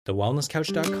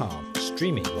TheWellnessCouch.com,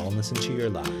 streaming wellness into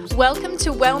your lives. Welcome to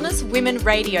Wellness Women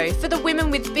Radio for the women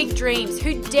with big dreams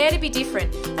who dare to be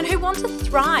different and who want to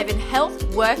thrive in health,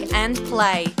 work and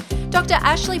play. Dr.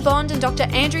 Ashley Bond and Dr.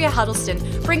 Andrea Huddleston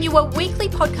bring you a weekly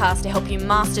podcast to help you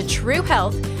master true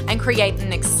health and create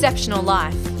an exceptional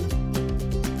life.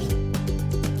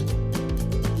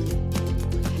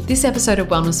 This episode of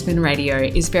Wellness Women Radio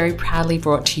is very proudly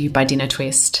brought to you by Dinner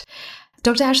Twist.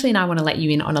 Dr. Ashley and I want to let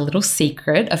you in on a little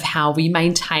secret of how we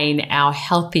maintain our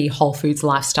healthy whole foods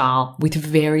lifestyle with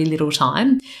very little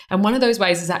time. And one of those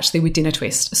ways is actually with Dinner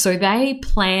Twist. So they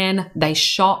plan, they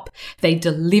shop, they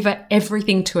deliver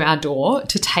everything to our door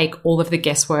to take all of the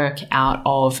guesswork out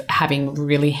of having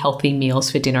really healthy meals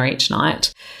for dinner each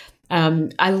night.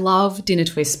 I love Dinner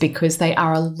Twist because they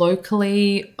are a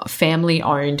locally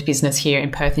family-owned business here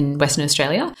in Perth in Western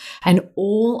Australia, and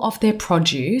all of their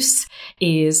produce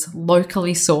is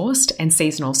locally sourced and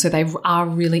seasonal. So they are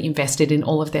really invested in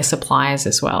all of their suppliers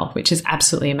as well, which is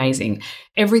absolutely amazing.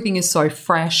 Everything is so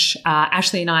fresh.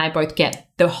 Ashley and I both get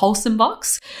the Wholesome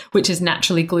box, which is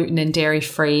naturally gluten and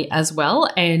dairy-free as well,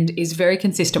 and is very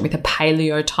consistent with a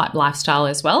paleo-type lifestyle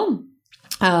as well.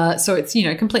 So it's,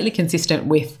 completely consistent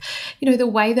with, the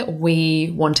way that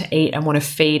we want to eat and want to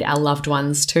feed our loved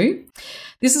ones too.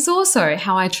 This is also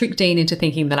how I tricked Dean into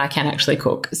thinking that I can actually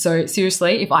cook. So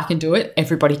seriously, if I can do it,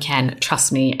 everybody can,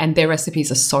 trust me. And their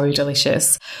recipes are so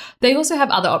delicious. They also have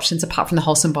other options apart from the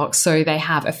Wholesome box. So they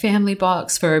have a family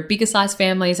box for bigger size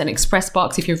families, an express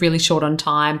box if you're really short on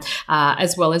time,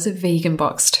 as well as a vegan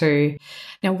box too.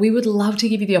 Now, we would love to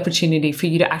give you the opportunity for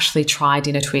you to actually try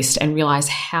Dinner Twist and realize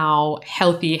how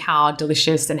healthy, how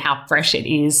delicious and how fresh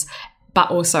it is,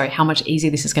 but also how much easier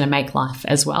this is going to make life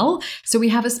as well. So we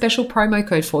have a special promo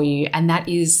code for you, and that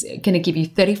is going to give you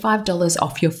 $35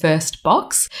 off your first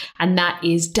box, and that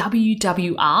is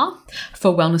WWR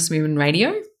for Wellness Women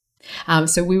Radio.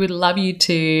 So we would love you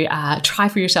to try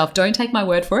for yourself. Don't take my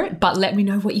word for it, but let me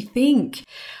know what you think.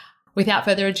 Without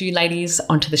further ado, ladies,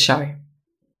 onto the show.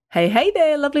 Hey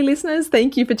there, lovely listeners.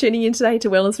 Thank you for tuning in today to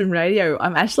Wellness Women Radio.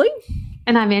 I'm Ashley.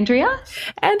 And I'm Andrea.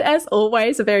 And as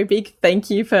always, a very big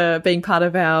thank you for being part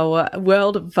of our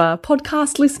world of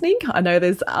podcast listening. I know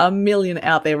there's a million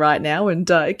out there right now, and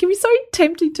it can be so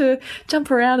tempting to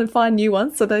jump around and find new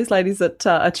ones. So those ladies that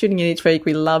are tuning in each week,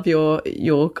 we love your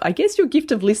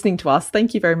gift of listening to us.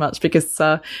 Thank you very much, because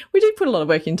we do put a lot of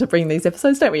work into bringing these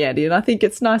episodes, don't we, Andy? And I think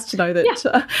it's nice to know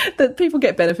that that people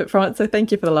get benefit from it. So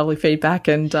thank you for the lovely feedback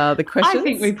and the questions. I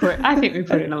think we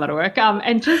put in a lot of work.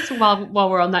 And just while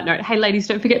we're on that note, hey ladies,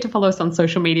 don't forget to follow us on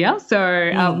social media.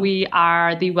 So we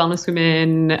are the Wellness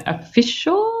Women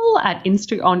Official on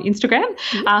Instagram,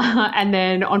 and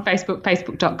then on Facebook,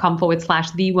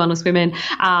 facebook.com/The Wellness Women.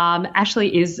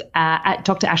 Ashley is at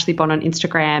Dr. Ashley Bond on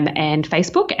Instagram and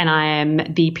Facebook, and I am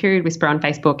the Period Whisperer on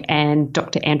Facebook and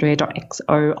Dr.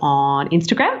 Andrea.xo on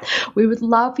Instagram. We would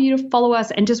love for you to follow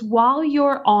us, and just while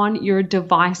you're on your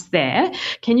device there,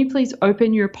 can you please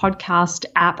open your podcast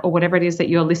app or whatever it is that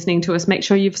you're listening to us? Make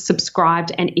sure you've subscribed,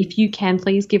 and if you can,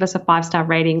 please give us a 5-star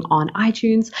rating on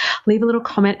iTunes. Leave a little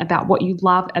comment about what you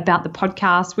love about the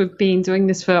podcast. We've been doing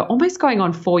this for almost going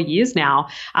on 4 years now,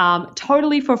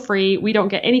 totally for free. We don't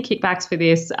get any kickbacks for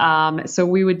this, so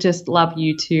we would just love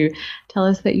you to tell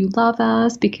us that you love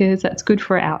us, because that's good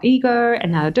for our ego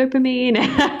and our dopamine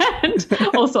and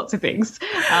all sorts of things.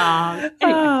 Anyway,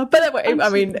 but that way, I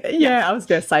mean, I was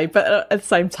going to say, but at the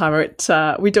same time,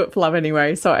 we do it for love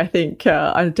anyway. So I think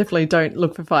I definitely don't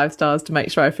look for 5 stars to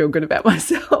make sure I feel good about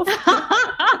myself.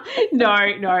 No,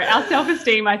 our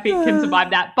self-esteem, I think, can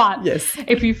survive that. But yes,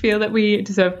 if you feel that we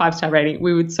deserve a 5-star rating,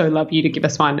 we would so love you to give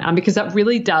us one, because that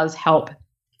really does help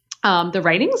the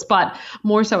ratings, but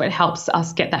more so it helps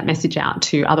us get that message out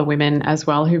to other women as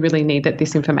well who really need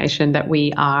this information that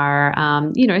we are,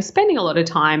 spending a lot of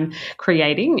time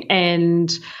creating.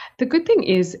 And the good thing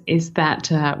is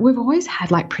that we've always had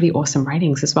pretty awesome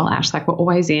ratings as well, Ash. We're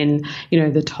always in,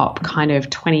 the top kind of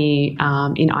 20 in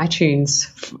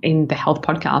iTunes in the health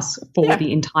podcasts for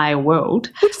the entire world,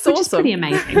 which is awesome. Is pretty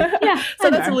amazing. Yeah. So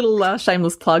that's a little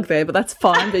shameless plug there, but that's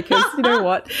fine, because you know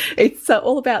what? It's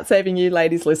all about serving you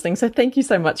ladies listening. So thank you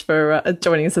so much for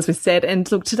joining us, as we said. And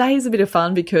look, today is a bit of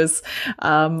fun because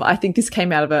I think this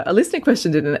came out of a listener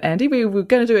question, didn't it, Andy? We were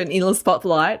going to do an inner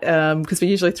spotlight because we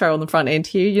usually throw on the front end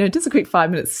here, just a quick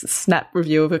 5-minute snap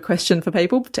review of a question for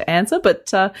people to answer. But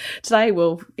today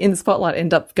we'll, in the spotlight,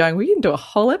 end up going, we can do a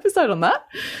whole episode on that.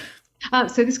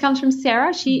 So this comes from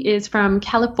Sarah. She is from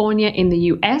California in the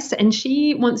US, and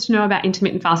she wants to know about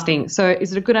intermittent fasting. So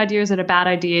is it a good idea? Is it a bad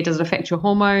idea? Does it affect your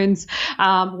hormones?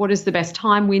 What is the best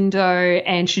time window?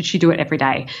 And should she do it every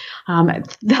day?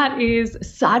 That is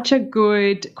such a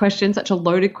good question, such a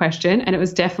loaded question. And it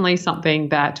was definitely something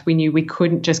that we knew we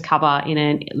couldn't just cover in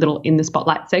a little In the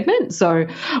Spotlight segment. So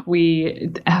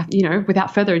we,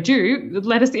 without further ado,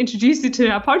 let us introduce you to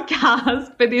our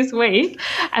podcast for this week.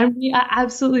 And we are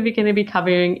absolutely going to be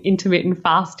covering intermittent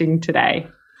fasting today.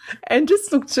 And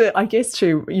just look to, I guess,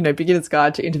 to, beginner's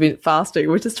guide to intermittent fasting.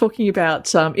 We're just talking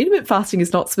about intermittent fasting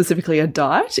is not specifically a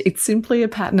diet. It's simply a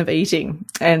pattern of eating.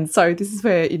 And so this is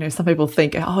where, some people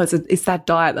think, oh, it's that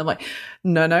diet. And I'm like,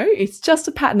 no, it's just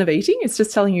a pattern of eating. It's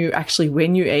just telling you actually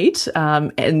when you eat.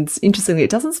 And interestingly, it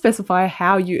doesn't specify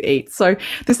how you eat. So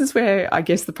this is where I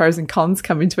guess the pros and cons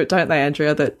come into it, don't they,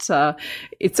 Andrea? That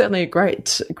it's certainly a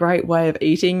great way of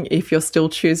eating if you're still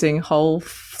choosing whole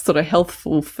sort of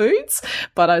healthful foods,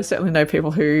 but I certainly know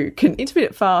people who can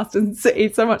intermittent fast and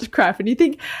eat so much crap, and you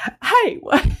think, hey,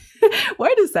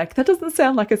 wait a sec, that doesn't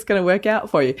sound like it's going to work out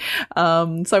for you.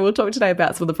 So we'll talk today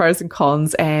about some of the pros and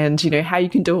cons, and how you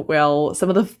can do it well,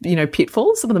 some of the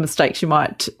pitfalls, some of the mistakes you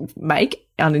might make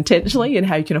unintentionally, and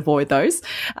how you can avoid those.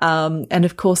 And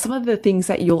of course, some of the things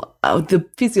that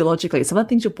physiologically, some of the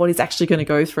things your body's actually going to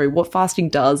go through, what fasting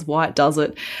does, why it does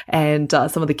it, and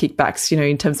some of the kickbacks,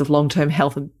 in terms of long-term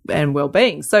health and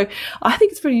well-being. So I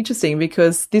think it's pretty interesting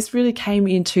because this really came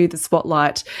into the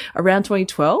spotlight around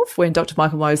 2012 when Dr.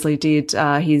 Michael Mosley did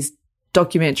his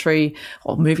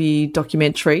movie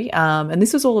documentary. And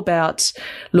this was all about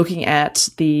looking at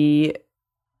the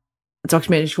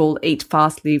documentary called Eat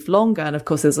Fast, Live Longer. And of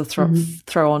course, there's a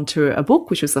throw on to a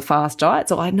book, which was The Fast Diet.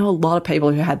 So I know a lot of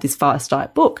people who had this Fast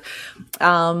Diet book.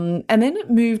 And then it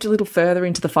moved a little further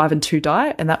into the 5 and 2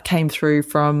 diet. And that came through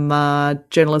from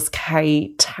journalist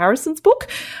Kate Harrison's book.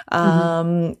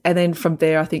 And then from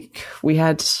there, I think we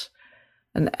had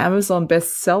an Amazon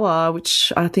bestseller,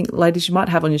 which I think, ladies, you might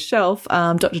have on your shelf,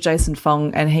 Dr. Jason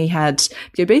Fung, and he had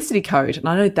the Obesity Code. And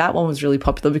I know that one was really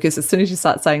popular because as soon as you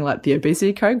start saying like the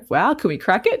Obesity Code, wow, can we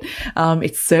crack it?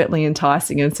 It's certainly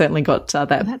enticing and certainly got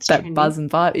that buzz and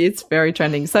vibe. It's very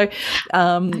trending. So, I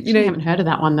haven't heard of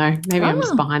that one though. Maybe I'm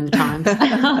just behind the times.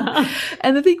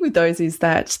 And the thing with those is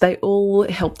that they all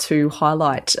help to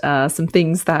highlight some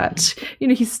things that,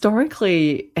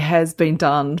 historically has been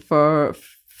done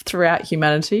throughout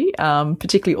humanity,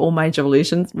 particularly all major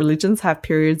religions have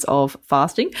periods of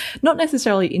fasting, not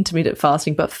necessarily intermittent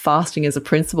fasting, but fasting as a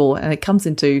principle. And it comes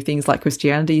into things like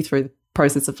Christianity through the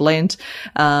process of Lent.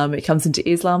 It comes into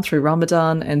Islam through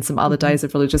Ramadan and some other days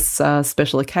of religious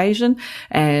special occasion.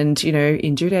 And,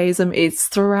 in Judaism, it's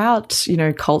throughout,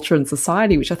 culture and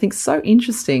society, which I think is so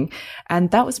interesting. And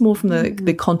that was more from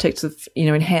the context of,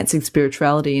 enhancing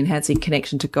spirituality, enhancing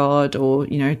connection to God or,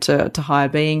 to higher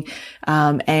being,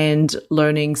 and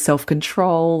learning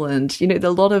self-control and, a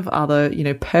lot of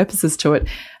other, purposes to it.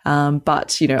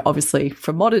 But, obviously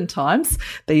from modern times,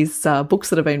 these books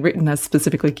that have been written are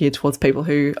specifically geared towards people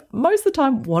who most of the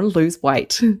time want to lose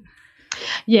weight.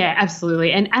 Yeah,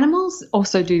 absolutely. And animals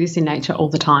also do this in nature all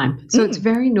the time. So it's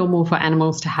very normal for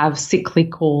animals to have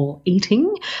cyclical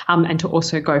eating and to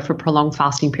also go for prolonged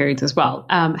fasting periods as well.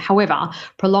 However,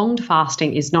 prolonged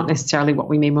fasting is not necessarily what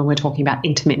we mean when we're talking about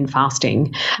intermittent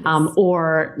fasting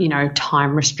or,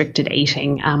 time restricted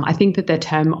eating. I think that the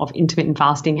term of intermittent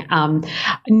fasting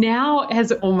now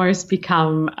has almost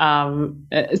become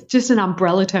just an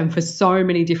umbrella term for so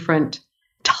many different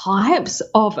types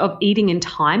of eating and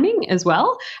timing as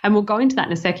well. And we'll go into that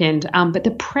in a second. But the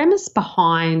premise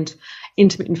behind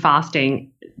intermittent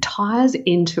fasting ties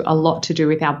into a lot to do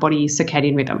with our body's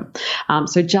circadian rhythm.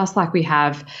 So just like we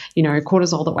have,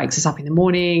 cortisol that wakes us up in the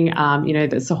morning,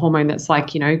 that's a hormone that's like,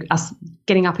 us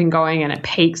getting up and going, and it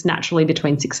peaks naturally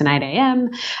between 6 and 8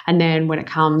 a.m. And then when it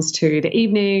comes to the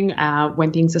evening,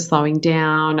 when things are slowing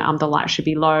down, the light should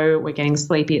be low, we're getting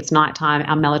sleepy, it's nighttime,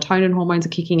 our melatonin hormones are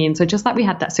kicking in. So just like we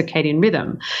had that circadian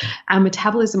rhythm, our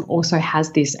metabolism also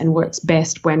has this and works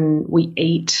best when we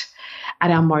eat at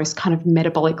our most kind of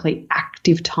metabolically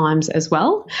active times as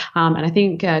well. And I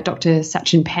think Dr.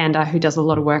 Sachin Panda, who does a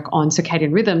lot of work on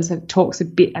circadian rhythms, talks a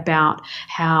bit about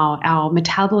how our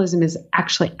metabolism is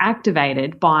actually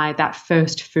activated by that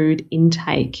first food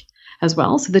intake as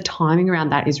well. So the timing around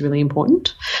that is really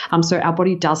important. So our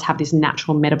body does have this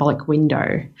natural metabolic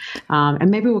window.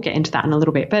 And maybe we'll get into that in a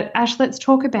little bit. But Ash, let's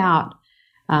talk about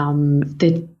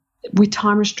the with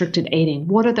time-restricted eating,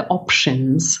 what are the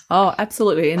options? Oh,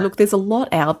 absolutely. And look, there's a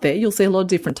lot out there. You'll see a lot of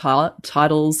different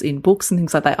titles in books and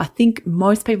things like that. I think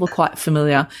most people are quite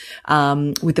familiar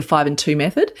with the 5 and 2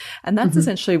 method. And that's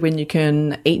essentially when you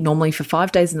can eat normally for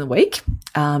 5 days in the week.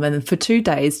 And then for 2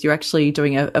 days, you're actually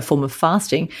doing a form of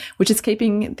fasting, which is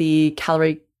keeping the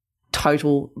calorie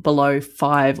total below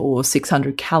 500 or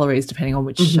 600 calories, depending on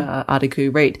which article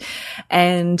you read.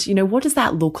 And, you know, what does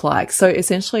that look like? So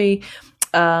essentially,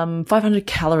 500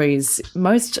 calories,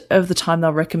 most of the time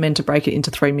they'll recommend to break it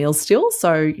into 3 meals still.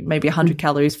 So maybe 100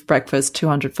 calories for breakfast,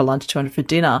 200 for lunch, 200 for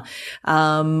dinner.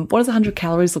 What does 100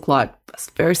 calories look like? A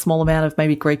very small amount of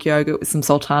maybe Greek yogurt with some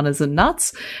sultanas and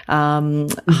nuts.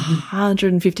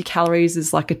 150 calories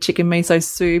is like a chicken miso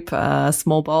soup, a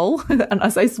small bowl. And I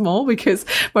say small because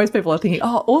most people are thinking,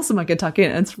 oh, awesome, I can tuck in.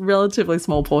 And it's relatively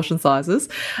small portion sizes.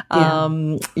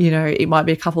 You know, it might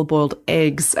be a couple of boiled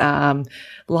eggs.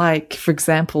 Like, for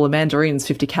example, a mandarin's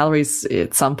 50 calories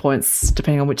at some points,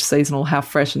 depending on which season or how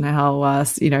fresh and how,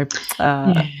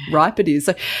 ripe it is.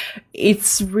 So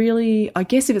it's really, I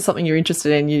guess if it's something you're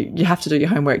interested in, you have to do your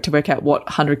homework to work out what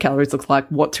 100 calories looks like,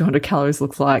 what 200 calories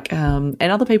looks like. And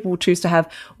other people will choose to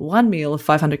have one meal of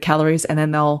 500 calories and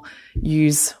then they'll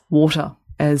use water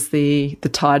as the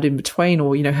tide in between,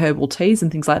 or, you know, herbal teas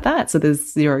and things like that. So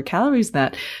there's 0 calories in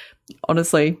that.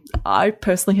 Honestly, I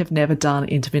personally have never done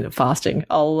intermittent fasting.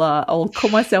 I'll call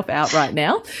myself out right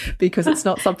now because it's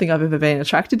not something I've ever been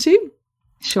attracted to.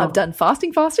 Sure. I've done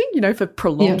fasting, you know, for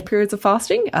prolonged periods of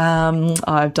fasting.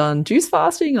 I've done juice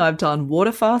fasting. I've done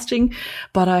water fasting,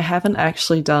 but I haven't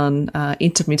actually done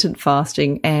intermittent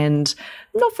fasting, and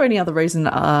not for any other reason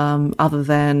other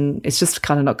than it's just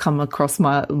kind of not come across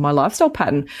my lifestyle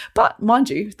pattern. But mind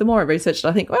you, the more I researched,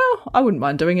 I think, well, I wouldn't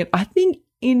mind doing it. I think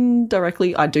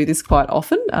indirectly I do this quite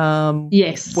often.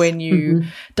 Yes. When you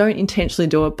don't intentionally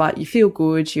do it, but you feel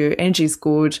good, your energy's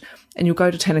good, and you'll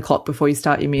go to 10 o'clock before you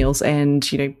start your meals,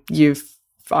 and, you know,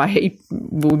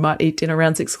 we might eat dinner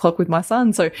around 6 o'clock with my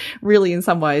son. So really, in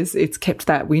some ways, it's kept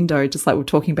that window, just like we're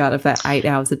talking about, of that 8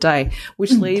 hours a day,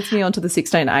 which leads me on to the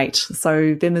 16-8.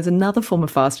 So then there's another form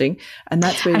of fasting, and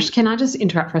that's where... Ash, can I just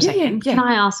interrupt for a second? Yeah. Can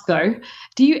I ask, though,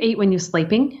 do you eat when you're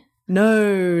sleeping?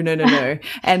 No.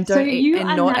 And don't eat,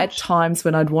 and not at times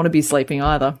when I'd want to be sleeping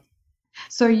either.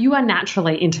 So you are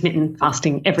naturally intermittent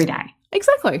fasting every day.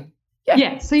 Exactly.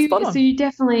 Yeah. So you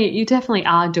definitely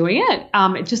are doing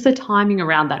it. Just the timing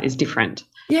around that is different.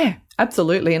 Yeah,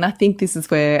 absolutely. And I think this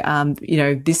is where, you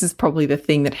know, this is probably the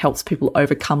thing that helps people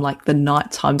overcome like the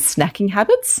nighttime snacking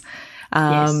habits.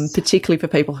 Particularly for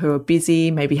people who are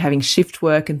busy, maybe having shift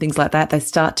work and things like that. They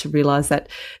start to realize that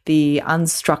the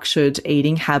unstructured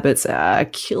eating habits are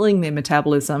killing their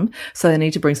metabolism. So they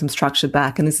need to bring some structure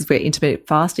back. And this is where intermittent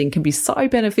fasting can be so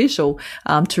beneficial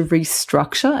to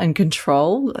restructure and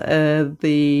control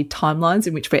the timelines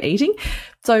in which we're eating.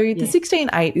 So the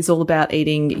 16-8 is all about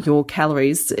eating your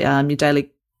calories, your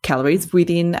daily calories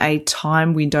within a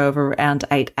time window of around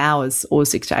 8 hours or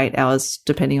 6 to 8 hours,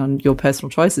 depending on your personal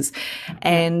choices.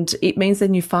 And it means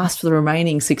then you fast for the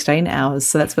remaining 16 hours.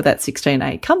 So that's where that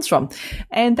 16-8 comes from.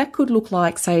 And that could look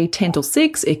like, say, 10 till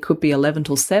 6. It could be 11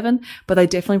 till 7, but they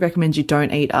definitely recommend you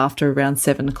don't eat after around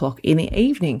 7 o'clock in the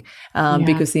evening,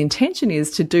 because the intention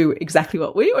is to do exactly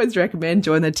what we always recommend,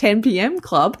 join the 10 p.m.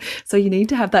 club. So you need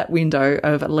to have that window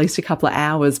of at least a couple of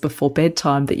hours before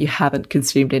bedtime that you haven't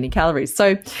consumed any calories.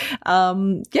 So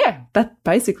that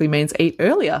basically means eat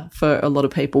earlier for a lot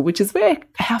of people, which is where,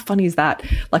 how funny is that?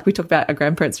 Like we talk about our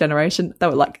grandparents' generation, they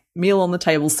were like meal on the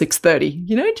table 6:30,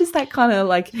 you know, just that kind of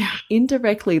like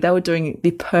indirectly they were doing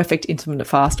the perfect intermittent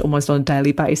fast almost on a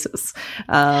daily basis.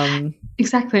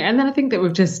 Exactly. And then I think that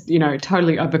we've just, you know,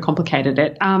 totally overcomplicated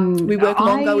it. We work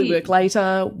longer, we work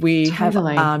later, we have,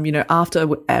 you know, after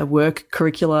work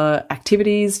curricular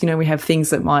activities, you know, we have things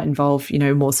that might involve, you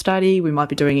know, more study. We might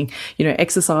be doing, you know,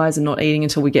 exercise and not eating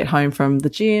until we get home from the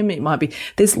gym. It might be,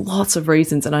 there's lots of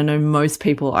reasons. And I know most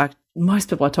people I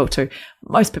talk to,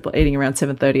 most people are eating around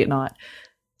 7:30 at night.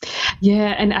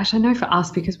 Yeah, and Ash, I know for us,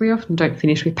 because we often don't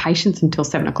finish with patients until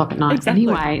 7 o'clock at night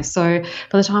anyway. So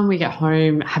by the time we get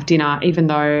home, have dinner, even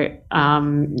though,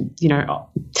 you know,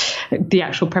 the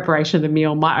actual preparation of the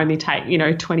meal might only take, you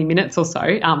know, 20 minutes or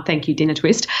so. Thank you, Dinner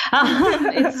Twist.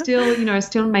 It's still, you know,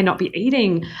 still may not be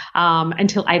eating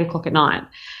until 8 o'clock at night,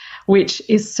 which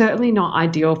is certainly not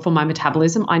ideal for my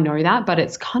metabolism. I know that, but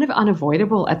it's kind of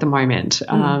unavoidable at the moment,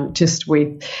 just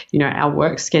with, you know, our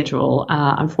work schedule,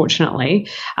 unfortunately.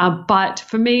 But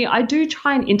for me, I do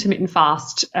try and intermittent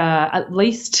fast at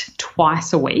least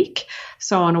twice a week.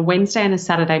 So on a Wednesday and a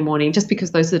Saturday morning, just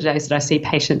because those are the days that I see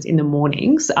patients in the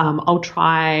mornings,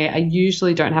 I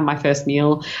usually don't have my first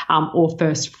meal or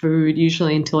first food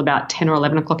usually until about 10 or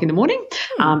 11 o'clock in the morning.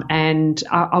 And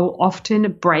I'll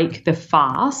often break the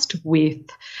fast with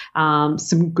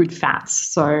some good fats.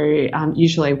 So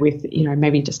usually with,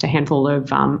 maybe just a handful of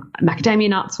macadamia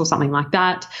nuts or something like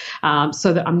that,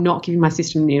 so that I'm not giving my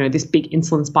system, this big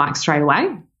insulin spike straight away.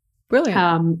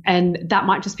 Brilliant. And that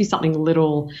might just be something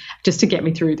little just to get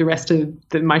me through the rest of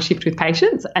my shift with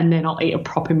patients, and then I'll eat a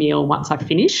proper meal once I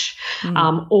finish.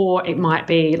 Or it might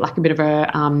be like a bit of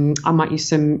I might use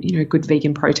some, good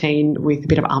vegan protein with a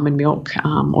bit of almond milk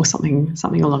or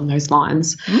something along those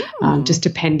lines, just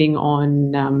depending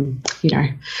on,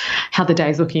 how the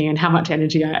day's looking and how much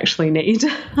energy I actually need.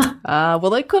 Well,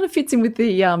 that kind of fits in with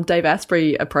the Dave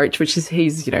Asprey approach, which is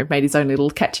he's, made his own little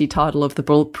catchy title of the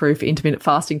Bulletproof Intermittent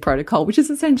Fasting Protocol, which is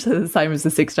essentially the same as the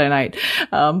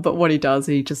 16-8. But what he does,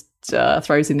 he just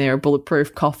throws in there a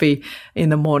bulletproof coffee in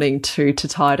the morning to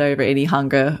tide over any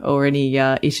hunger or any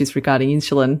issues regarding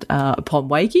insulin upon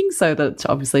waking. So that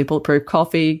obviously bulletproof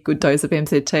coffee, good dose of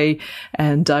MCT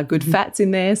and good fats in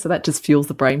there. So that just fuels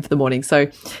the brain for the morning. So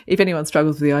if anyone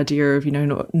struggles with the idea of,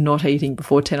 not eating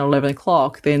before 10 or 11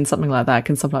 o'clock, then something like that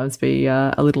can sometimes be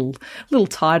a little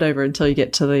tide over until you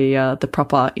get to the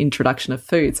proper introduction of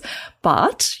foods.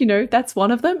 But, that's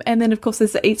one of them. And then, of course,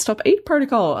 there's the Eat, Stop, Eat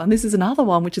protocol. And this is another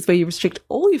one, which is where you restrict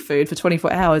all your food for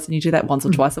 24 hours and you do that once or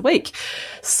twice a week.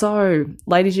 So,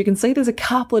 ladies, you can see there's a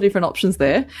couple of different options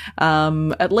there.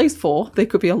 At least 4. There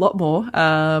could be a lot more.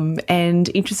 And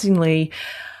interestingly,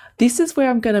 this is where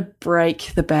I'm going to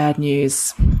break the bad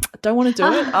news. I don't want to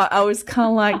do it. I was kind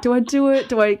of like, do I do it?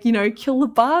 Do I, kill the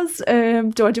buzz?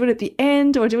 Do I do it at the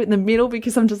end? Do I do it in the middle?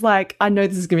 Because I'm just like, I know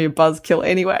this is going to be a buzz kill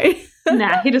anyway.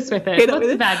 Nah, hit us with it. What's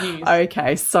the bad news?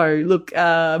 Okay, so look,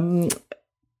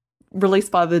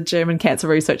 released by the German Cancer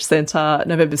Research Centre,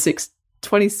 November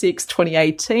 26,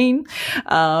 2018.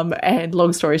 And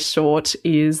long story short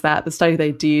is that the study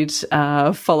they did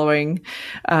following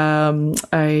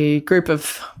a group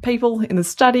of people in the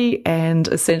study, and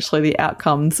essentially the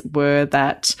outcomes were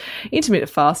that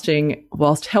intermittent fasting,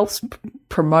 whilst helps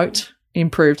promote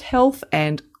improved health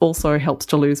and also helps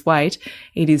to lose weight,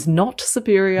 it is not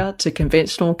superior to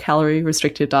conventional calorie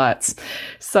restricted diets.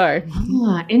 So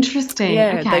interesting.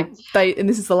 Yeah, okay. they and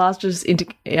this is the largest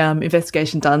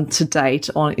investigation done to date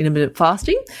on intermittent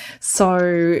fasting.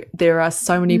 So there are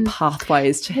so many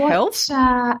pathways to health.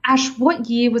 Ash, what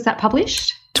year was that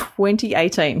published?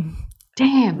 2018.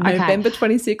 Damn. Okay. November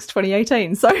 26,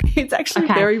 2018. So it's actually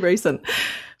very recent.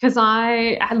 Because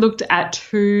I looked at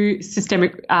 2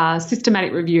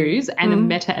 systematic reviews and a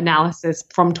meta-analysis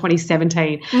from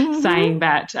 2017 saying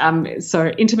that so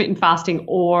intermittent fasting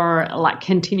or like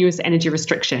continuous energy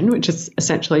restriction, which is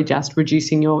essentially just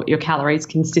reducing your calories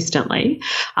consistently,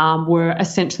 were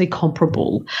essentially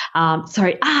comparable. That's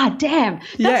okay.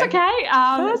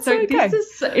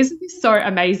 Isn't this so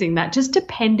amazing that just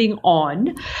depending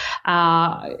on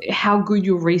how good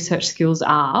your research skills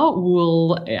are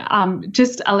will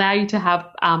just allow you to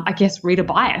have, reader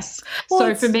bias. Well,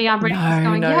 so for me, I'm reading this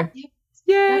going,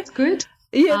 that's good.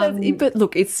 Yeah, but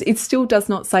look, it still does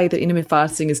not say that intermittent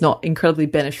fasting is not incredibly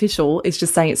beneficial. It's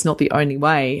just saying it's not the only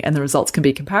way and the results can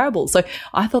be comparable. So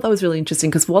I thought that was really interesting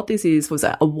because what this was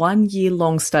a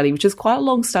 1-year-long study, which is quite a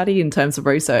long study in terms of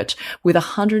research, with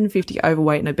 150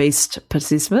 overweight and obese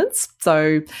participants.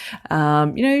 So,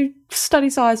 study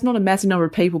size, not a massive number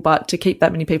of people, but to keep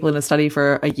that many people in a study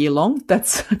for a year long,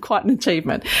 that's quite an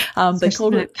achievement. They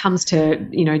called it comes to,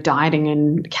 dieting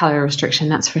and calorie restriction,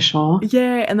 that's for sure.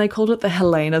 Yeah, and they called it the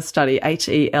Helena study,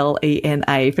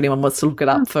 HELENA, if anyone wants to look it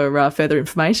up for further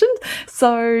information.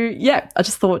 So, yeah, I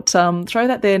just thought throw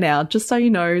that there now, just so you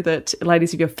know that,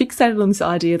 ladies, if you're fixated on this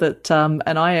idea that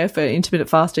an IF, intermittent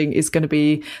fasting, is going to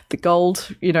be the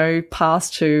gold,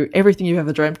 path to everything you've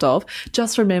ever dreamt of,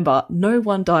 just remember, no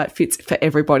one diet fits for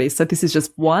everybody. So this is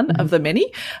just one of the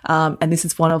many, and this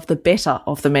is one of the better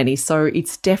of the many. So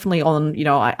it's definitely on,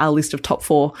 our list of top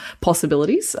 4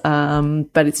 possibilities,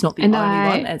 but it's not the only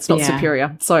one, and it's not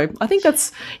superior. So I think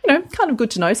that's, kind of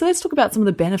good to know. So let's talk about some of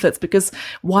the benefits, because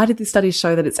why did this study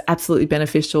show that it's absolutely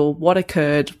beneficial? What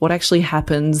occurred? What actually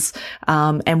happens?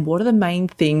 And what are the main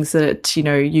things that,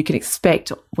 you can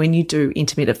expect when you do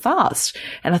intermittent fast?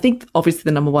 And I think obviously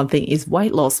the number one thing is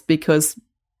weight loss, because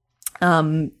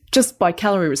just by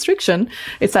calorie restriction,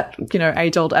 it's that,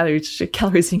 age-old adage,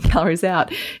 calories in, calories out.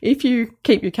 If you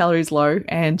keep your calories low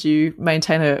and you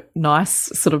maintain a nice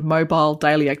sort of mobile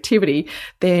daily activity,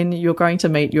 then you're going to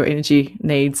meet your energy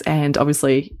needs and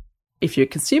obviously if you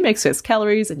consume excess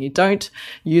calories and you don't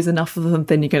use enough of them,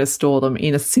 then you're going to store them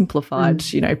in a simplified,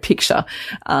 picture.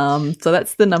 So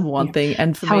that's the number one thing.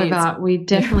 And for However, we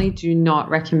definitely do not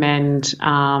recommend,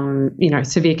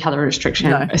 severe calorie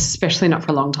restriction, especially not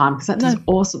for a long time, because that does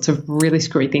all sorts of really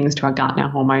screwy things to our gut and our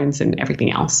hormones and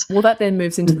everything else. Well, that then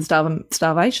moves into the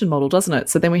starvation model, doesn't it?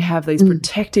 So then we have these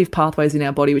protective pathways in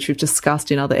our body, which we've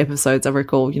discussed in other episodes. I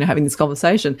recall, having this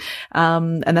conversation.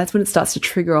 And that's when it starts to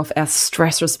trigger off our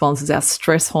stress responses, our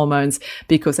stress hormones,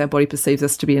 because our body perceives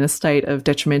us to be in a state of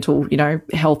detrimental,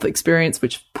 health experience,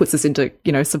 which puts us into,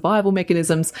 survival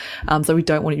mechanisms. So we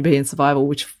don't want you to be in survival,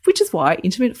 which is why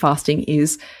intermittent fasting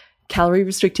is calorie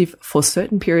restrictive for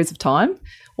certain periods of time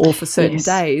or for certain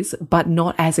days, but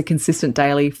not as a consistent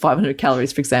daily 500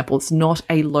 calories, for example. It's not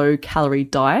a low calorie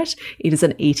diet. It is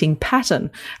an eating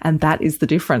pattern. And that is the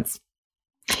difference.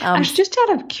 Ash, just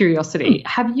out of curiosity,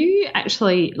 have you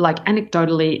actually,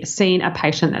 anecdotally seen a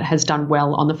patient that has done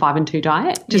well on the 5 and 2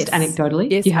 diet? Just anecdotally?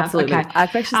 Yes, you have? absolutely. Okay.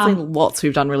 I've actually seen lots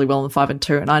who've done really well on the 5 and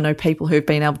 2, and I know people who've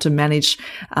been able to manage,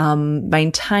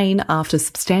 maintain after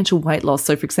substantial weight loss.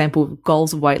 So, for example,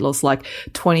 goals of weight loss like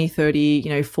 20,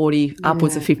 30, 40,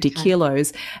 upwards of 50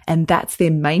 kilos, and that's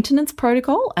their maintenance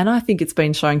protocol. And I think it's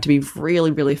been showing to be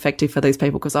really, really effective for these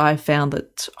people, because I found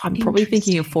that I'm probably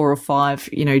thinking of 4 or 5,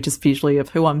 just visually of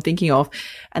who I'm thinking of,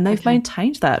 and they've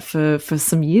maintained that for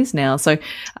some years now. So,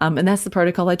 and that's the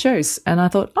protocol they chose. And I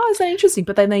thought, is that interesting?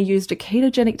 But then they used a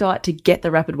ketogenic diet to get the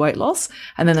rapid weight loss,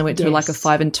 and then they went to a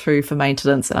 5 and 2 for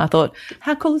maintenance. And I thought,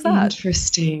 how cool is that?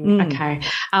 Interesting. Okay.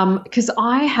 Because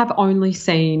I have only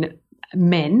seen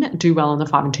men do well on the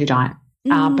 5 and 2 diet.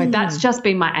 But that's just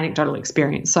been my anecdotal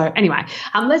experience. So anyway,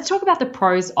 let's talk about the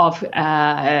pros of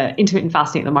intermittent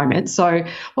fasting at the moment. So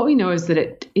what we know is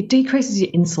that it decreases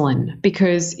your insulin,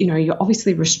 because, you're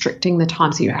obviously restricting the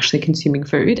times that you're actually consuming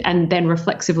food, and then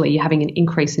reflexively you're having an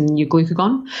increase in your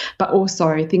glucagon, but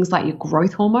also things like your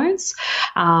growth hormones.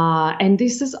 And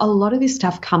a lot of this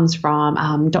stuff comes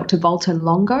from Dr. Walter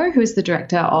Longo, who is the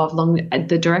director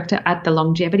at the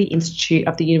Longevity Institute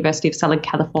of the University of Southern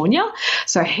California.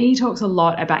 So he talks a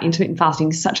lot about intermittent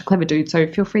fasting. He's such a clever dude. So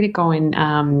feel free to go and,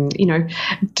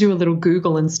 do a little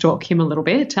Google and stalk him a little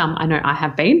bit. I know I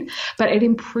have been, but it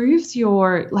improves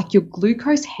your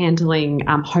glucose handling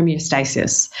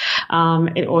homeostasis.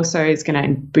 It also is going to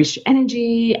boost your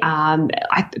energy.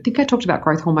 I think I talked about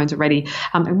growth hormones already.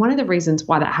 And one of the reasons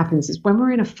why that happens is when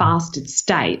we're in a fasted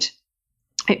state,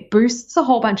 it boosts a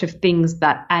whole bunch of things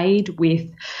that aid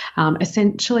with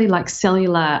essentially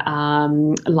cellular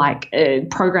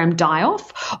program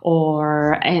die-off,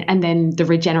 and then the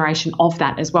regeneration of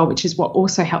that as well, which is what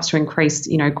also helps to increase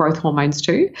growth hormones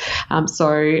too.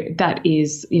 So that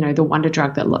is the wonder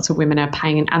drug that lots of women are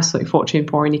paying an absolute fortune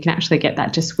for, and you can actually get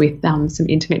that just with some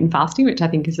intermittent fasting, which I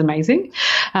think is amazing.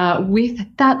 With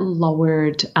that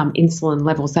lowered insulin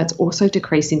levels, that's also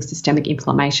decreasing systemic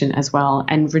inflammation as well,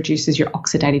 and reduces your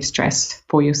oxidative stress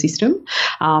for your system.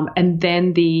 And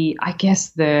then the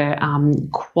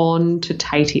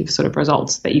quantitative sort of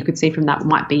results that you could see from that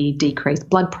might be decreased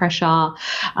blood pressure,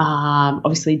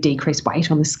 obviously decreased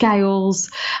weight on the scales.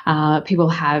 People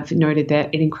have noted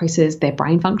that it increases their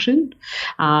brain function.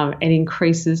 It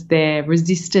increases their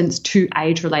resistance to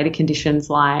age-related conditions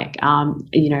like,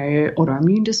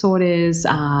 autoimmune disorders,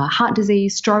 heart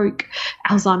disease, stroke,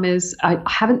 Alzheimer's. I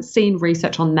haven't seen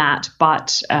research on that,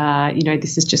 but,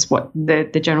 this is just what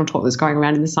the general talk that's going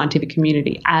around in the scientific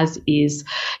community, as is,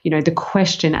 the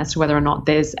question as to whether or not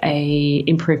there's a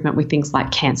improvement with things like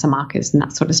cancer markers and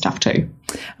that sort of stuff too.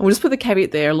 And we'll just put the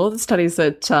caveat there. A lot of the studies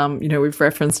that, we've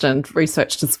referenced and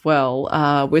researched as well,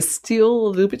 we're still a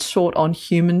little bit short on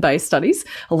human-based studies.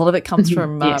 A lot of it comes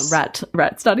from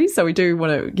rat studies. So we do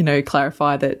want to,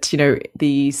 clarify that,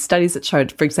 the studies that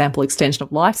showed, for example, extension of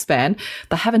lifespan,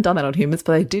 they haven't done that on humans,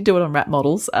 but they did do it on rat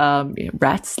models,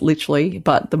 rats, literally,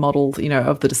 but the model,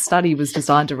 of the study was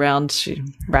designed around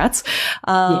rats.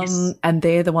 And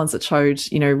they're the ones that showed,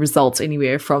 results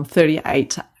anywhere from 38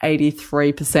 to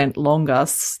 83% longer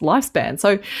lifespan.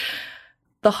 So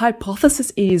the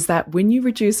hypothesis is that when you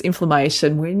reduce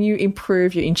inflammation, when you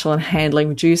improve your insulin handling,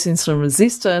 reduce insulin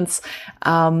resistance,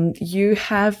 you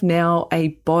have now a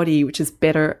body which is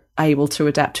better able to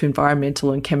adapt to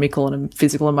environmental and chemical and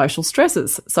physical emotional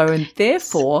stresses. So, and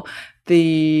therefore,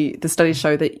 the studies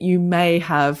show that you may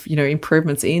have,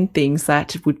 improvements in things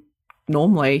that would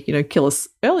normally, kill us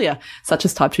earlier, such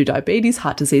as type 2 diabetes,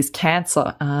 heart disease,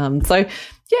 cancer. So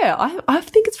Yeah, I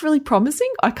think it's really promising.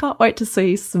 I can't wait to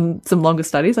see some longer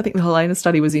studies. I think the Helena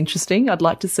study was interesting. I'd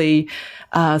like to see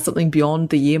something beyond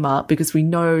the year mark, because we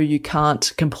know you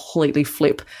can't completely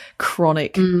flip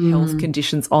chronic health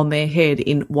conditions on their head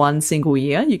in one single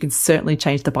year. You can certainly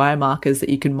change the biomarkers that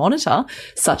you can monitor,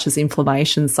 such as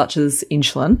inflammation, such as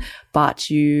insulin, but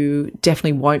you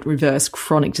definitely won't reverse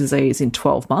chronic disease in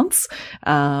 12 months.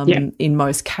 In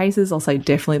most cases, I'll say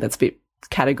definitely that's a bit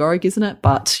categoric, isn't it?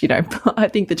 But, I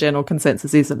think the general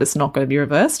consensus is that it's not going to be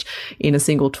reversed in a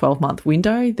single 12-month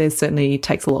window. There certainly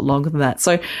takes a lot longer than that.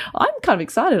 So I'm kind of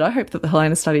excited. I hope that the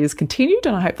Helena study is continued,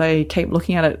 and I hope they keep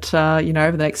looking at it,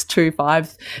 over the next 2,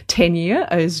 5, 10 years,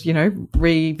 as,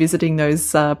 revisiting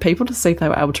those people to see if they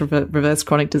were able to reverse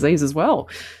chronic disease as well.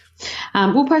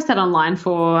 We'll post that online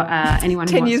for anyone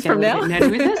who 10 wants years to get from a little now.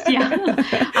 bit nerdy with us.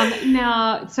 Yeah.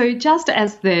 Now, so just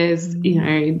as there's,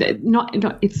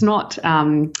 it's not.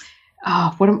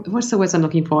 What's the words I'm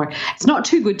looking for? It's not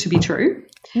too good to be true.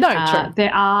 No, true.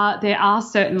 There are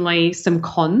certainly some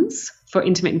cons for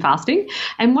intermittent fasting.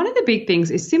 And one of the big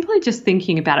things is simply just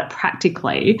thinking about it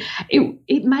practically.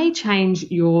 It may change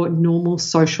your normal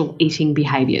social eating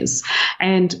behaviors.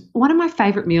 And one of my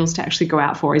favorite meals to actually go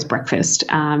out for is breakfast,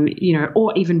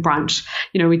 or even brunch,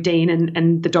 with Dean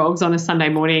and the dogs on a Sunday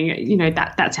morning.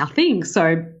 That's our thing.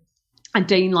 So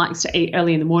Dean likes to eat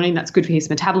early in the morning. That's good for his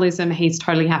metabolism. He's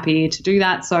totally happy to do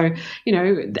that. So,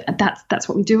 that's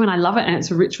what we do, and I love it. And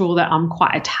it's a ritual that I'm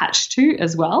quite attached to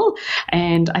as well.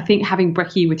 And I think having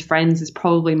brekkie with friends is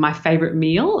probably my favorite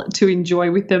meal to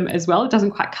enjoy with them as well. It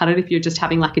doesn't quite cut it if you're just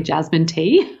having like a jasmine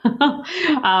tea.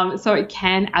 So it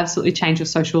can absolutely change your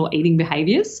social eating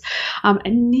behaviors.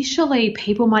 Initially,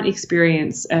 people might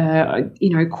experience,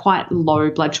 quite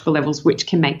low blood sugar levels, which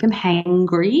can make them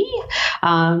hangry.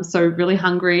 So really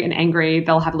hungry and angry,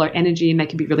 they'll have low energy, and they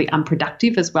can be really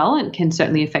unproductive as well, and can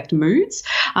certainly affect moods.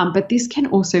 But this can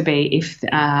also be if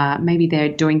maybe they're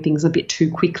doing things a bit too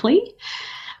quickly.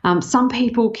 Some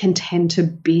people can tend to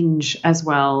binge as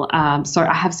well. So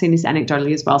I have seen this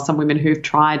anecdotally as well. Some women who've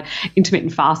tried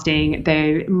intermittent fasting,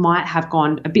 they might have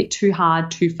gone a bit too hard,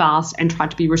 too fast, and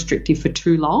tried to be restrictive for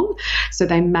too long. So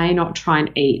they may not try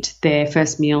and eat their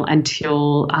first meal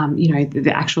until,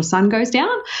 the actual sun goes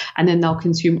down, and then they'll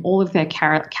consume all of their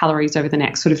calories over the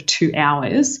next sort of 2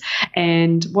 hours.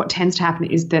 And what tends to happen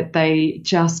is that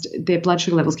their blood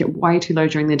sugar levels get way too low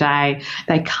during the day.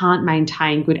 They can't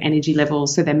maintain good energy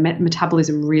levels. So their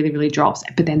metabolism really, really drops,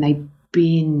 but then they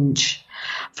binge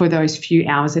for those few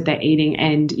hours that they're eating,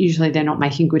 and usually they're not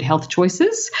making good health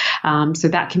choices. So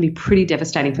that can be pretty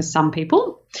devastating for some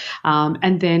people.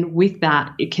 And then with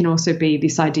that, it can also be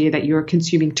this idea that you're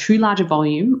consuming too large a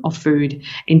volume of food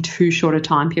in too short a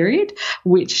time period,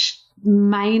 which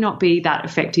may not be that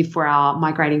effective for our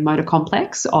migrating motor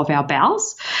complex of our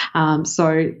bowels.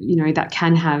 So, that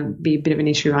can be a bit of an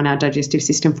issue on our digestive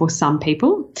system for some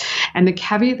people. And the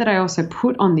caveat that I also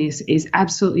put on this is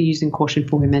absolutely using caution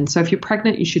for women. So if you're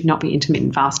pregnant, you should not be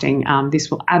intermittent fasting.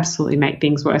 This will absolutely make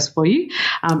things worse for you.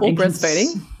 Or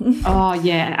breastfeeding. Oh,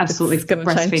 yeah, absolutely.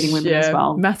 Breastfeeding women as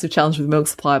well. Massive challenge with milk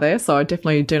supply there. So I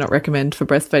definitely do not recommend for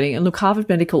breastfeeding. And look, Harvard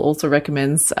Medical also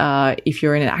recommends if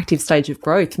you're in an active stage of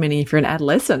growth, meaning if you're an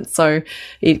adolescent. So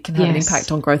it can have an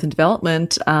impact on growth and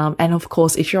development. And of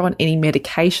course, if you're on any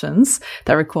medications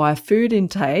that require food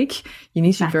intake, you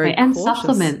need to be very cautious. And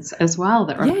supplements as well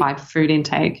that require food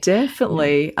intake.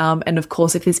 Definitely. And of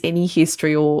course, if there's any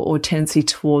history or tendency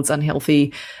towards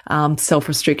unhealthy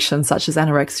self-restriction, such as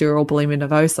anorexia or bulimia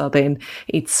nervosa, then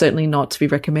it's certainly not to be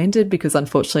recommended, because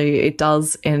unfortunately it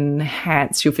does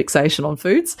enhance your fixation on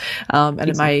foods, and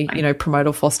it may, promote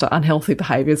or foster unhealthy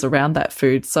behaviours around that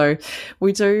food. So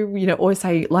we do, always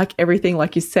say, like everything,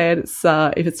 like you said, it's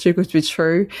if it's too good to be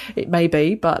true, it may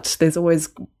be, but there's always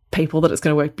people that it's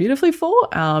going to work beautifully for.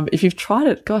 If you've tried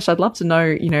it, gosh, I'd love to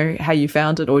know, how you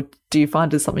found it, or do you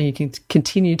find it something you can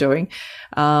continue doing?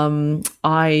 I'm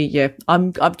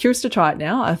curious to try it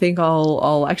now. I think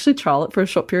I'll actually trial it for a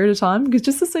short period of time, because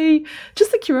just to see,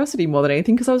 just the curiosity more than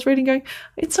anything, because I was reading going,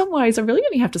 in some ways I really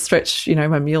only have to stretch,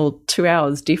 my meal 2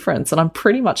 hours difference, and I'm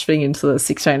pretty much fitting into the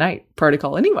 16-8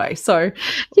 protocol anyway. So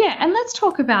yeah, and let's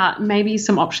talk about maybe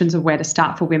some options of where to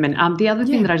start for women. The other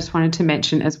thing that I just wanted to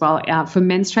mention as well, for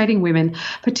menstruating women,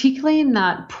 particularly in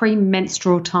that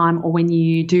premenstrual time or when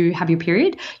you do have your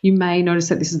period, you may notice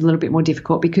that this is a little bit more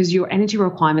difficult because your energy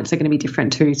requirements are going to be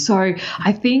different too. So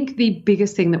I think the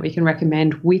biggest thing that we can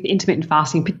recommend with intermittent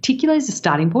fasting, particularly as a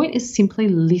starting point, is simply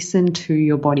listen to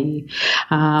your body.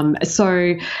 For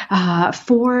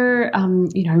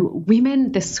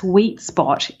women, the sweet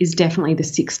spot is definitely the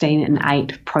 16 and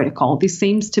 8 protocol. This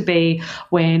seems to be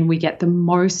when we get the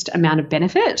most amount of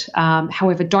benefit.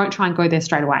 However, don't try and go there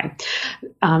straight away.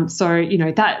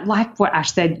 That, like what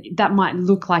Ash said, that might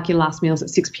look like your last meal's at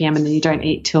 6 p.m. and then you don't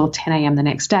eat till 10 a.m. the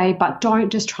next day, but don't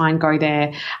just try and go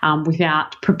there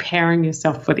without preparing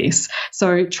yourself for this.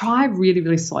 So try really,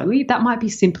 really slowly. That might be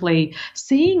simply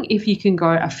seeing if you can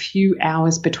go a few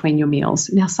hours between your meals.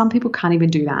 Now, some people can't even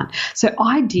do that. So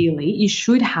ideally, you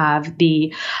should have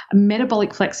the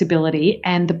metabolic flexibility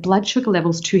and the blood sugar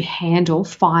levels to handle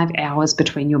 5 hours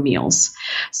between your meals.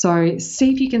 So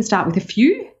see if you can start with a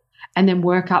few and then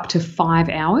work up to 5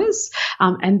 hours.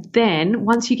 And then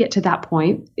once you get to that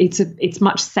point, it's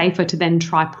much safer to then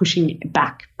try pushing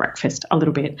back breakfast a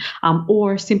little bit,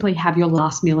 or simply have your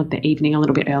last meal of the evening a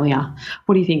little bit earlier.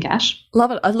 What do you think, Ash?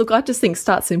 Love it. Look, I just think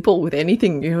start simple with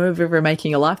anything. If you're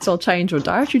making a lifestyle change or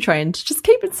dietary change, just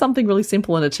keep it something really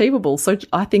simple and achievable. So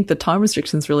I think the time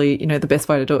restriction is really, the best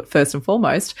way to do it first and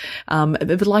foremost.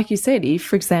 But like you said, if,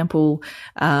 for example,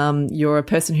 you're a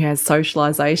person who has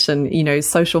socialization,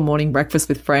 social morning breakfast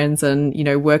with friends and,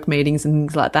 work meetings and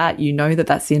things like that,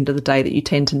 that's the end of the day that you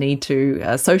tend to need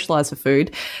to socialize for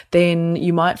food, then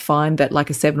you might find that like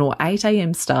a 7 or 8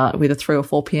 a.m. start with a 3 or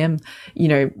 4 p.m.,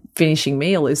 finishing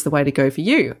meal is the way to go for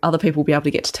you. Other people will be able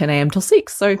to get to 10 a.m. till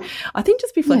 6. So I think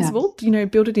just be flexible,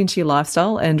 build it into your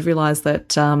lifestyle and realize that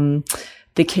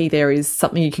the key there is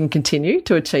something you can continue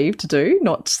to achieve to do,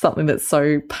 not something that's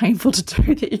so painful to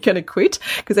do that you're going to quit,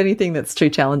 because anything that's too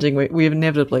challenging, we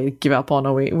inevitably give up on,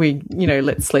 or we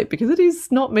let slip, because it is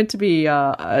not meant to be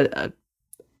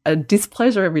a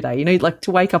displeasure every day, like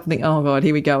to wake up and think, oh God,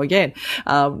 here we go again.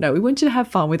 No, we want you to have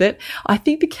fun with it. I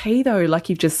think the key though, like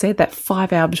you've just said, that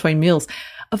 5 hour between meals,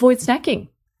 avoid snacking.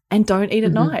 And don't eat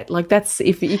at night. Like that's,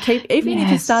 if you keep, even if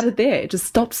you started there, just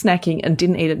stop snacking and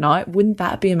didn't eat at night, wouldn't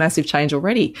that be a massive change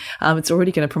already? It's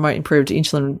already going to promote improved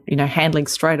insulin, handling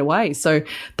straight away. So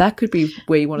that could be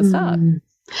where you want to start.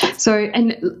 So,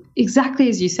 and exactly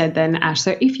as you said then, Ash,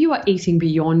 so if you are eating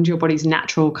beyond your body's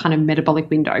natural kind of metabolic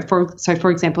window, for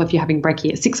example, if you're having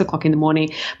brekkie at 6 o'clock in the morning,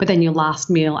 but then your last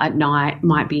meal at night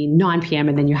might be 9 p.m.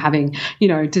 and then you're having,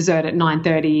 dessert at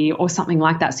 9:30 or something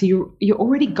like that. So you're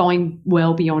already going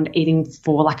well beyond eating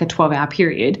for like a 12-hour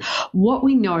period. What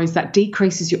we know is that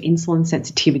decreases your insulin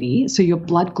sensitivity. So your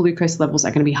blood glucose levels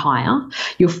are going to be higher.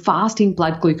 Your fasting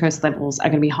blood glucose levels are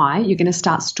going to be higher. You're going to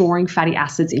start storing fatty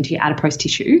acids into your adipose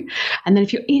tissue. And then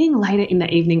if you're eating later in the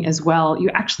evening as well,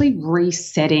 you're actually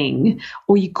resetting,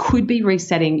 or you could be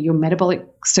resetting your metabolic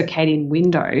circadian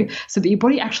window so that your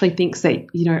body actually thinks that,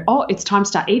 it's time to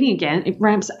start eating again. It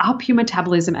ramps up your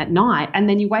metabolism at night, and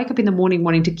then you wake up in the morning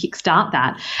wanting to kickstart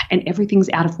that and everything's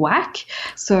out of whack.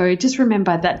 So just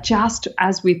remember that just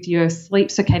as with your sleep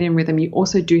circadian rhythm, you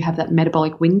also do have that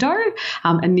metabolic window.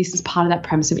 And this is part of that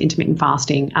premise of intermittent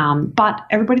fasting. But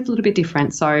everybody's a little bit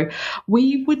different. So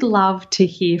we would love to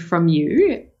hear from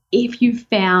you if you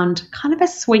found kind of a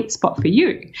sweet spot for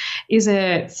you. Is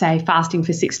it, say, fasting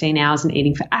for 16 hours and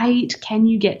eating for 8? Can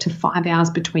you get to 5 hours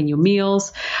between your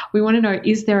meals? We want to know,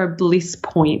 is there a bliss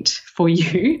point for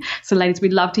you? So ladies,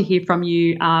 we'd love to hear from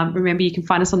you. Remember, you can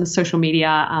find us on the social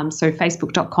media. So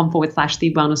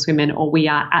facebook.com/The Wellness Women, or we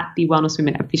are at The Wellness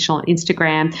Women Official on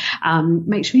Instagram.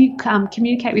 Make sure you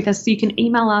communicate with us. So you can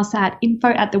email us at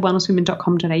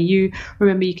info@thewellnesswomen.com.au.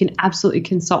 Remember, you can absolutely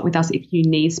consult with us if you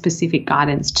need specific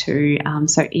guidance too.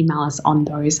 So email us on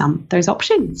those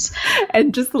options.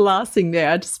 And just the last thing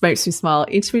there, it just makes me smile.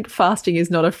 Intermittent fasting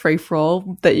is not a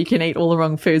free-for-all that you can eat all the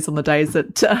wrong foods on the days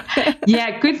that...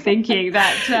 Yeah, good thinking.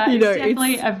 That is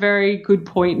definitely a very good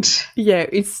point. Yeah,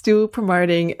 it's still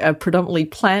promoting a predominantly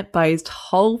plant-based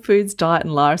whole foods diet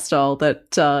and lifestyle that,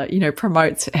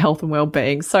 promotes health and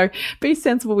well-being. So be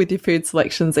sensible with your food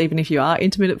selections, even if you are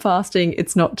intermittent fasting.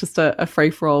 It's not just a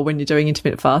free-for-all when you're doing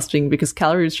intermittent fasting, because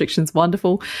calorie restriction is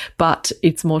wonderful, but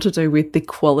it's more to do with the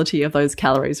quality of those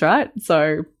calories, right?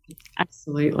 So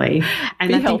absolutely.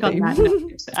 And I think on that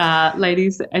note,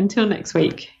 ladies, until next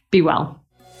week, be well.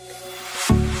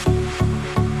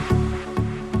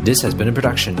 This has been a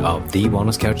production of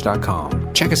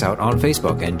TheWellnessCouch.com. Check us out on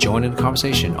Facebook and join in the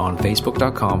conversation on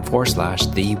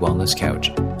Facebook.com/The Wellness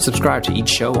Couch. Subscribe to each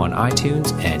show on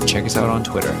iTunes and check us out on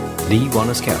Twitter. The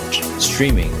Wellness Couch,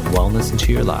 streaming wellness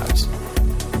into your lives.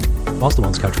 Whilst the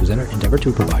Wellness Couch presenter endeavour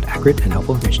to provide accurate and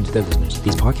helpful information to their listeners,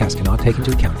 these podcasts cannot take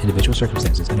into account individual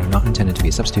circumstances and are not intended to be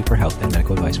a substitute for health and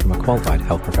medical advice from a qualified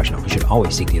health professional. You should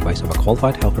always seek the advice of a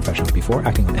qualified health professional before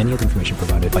acting on any of the information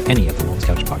provided by any of the Wellness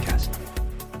Couch podcasts.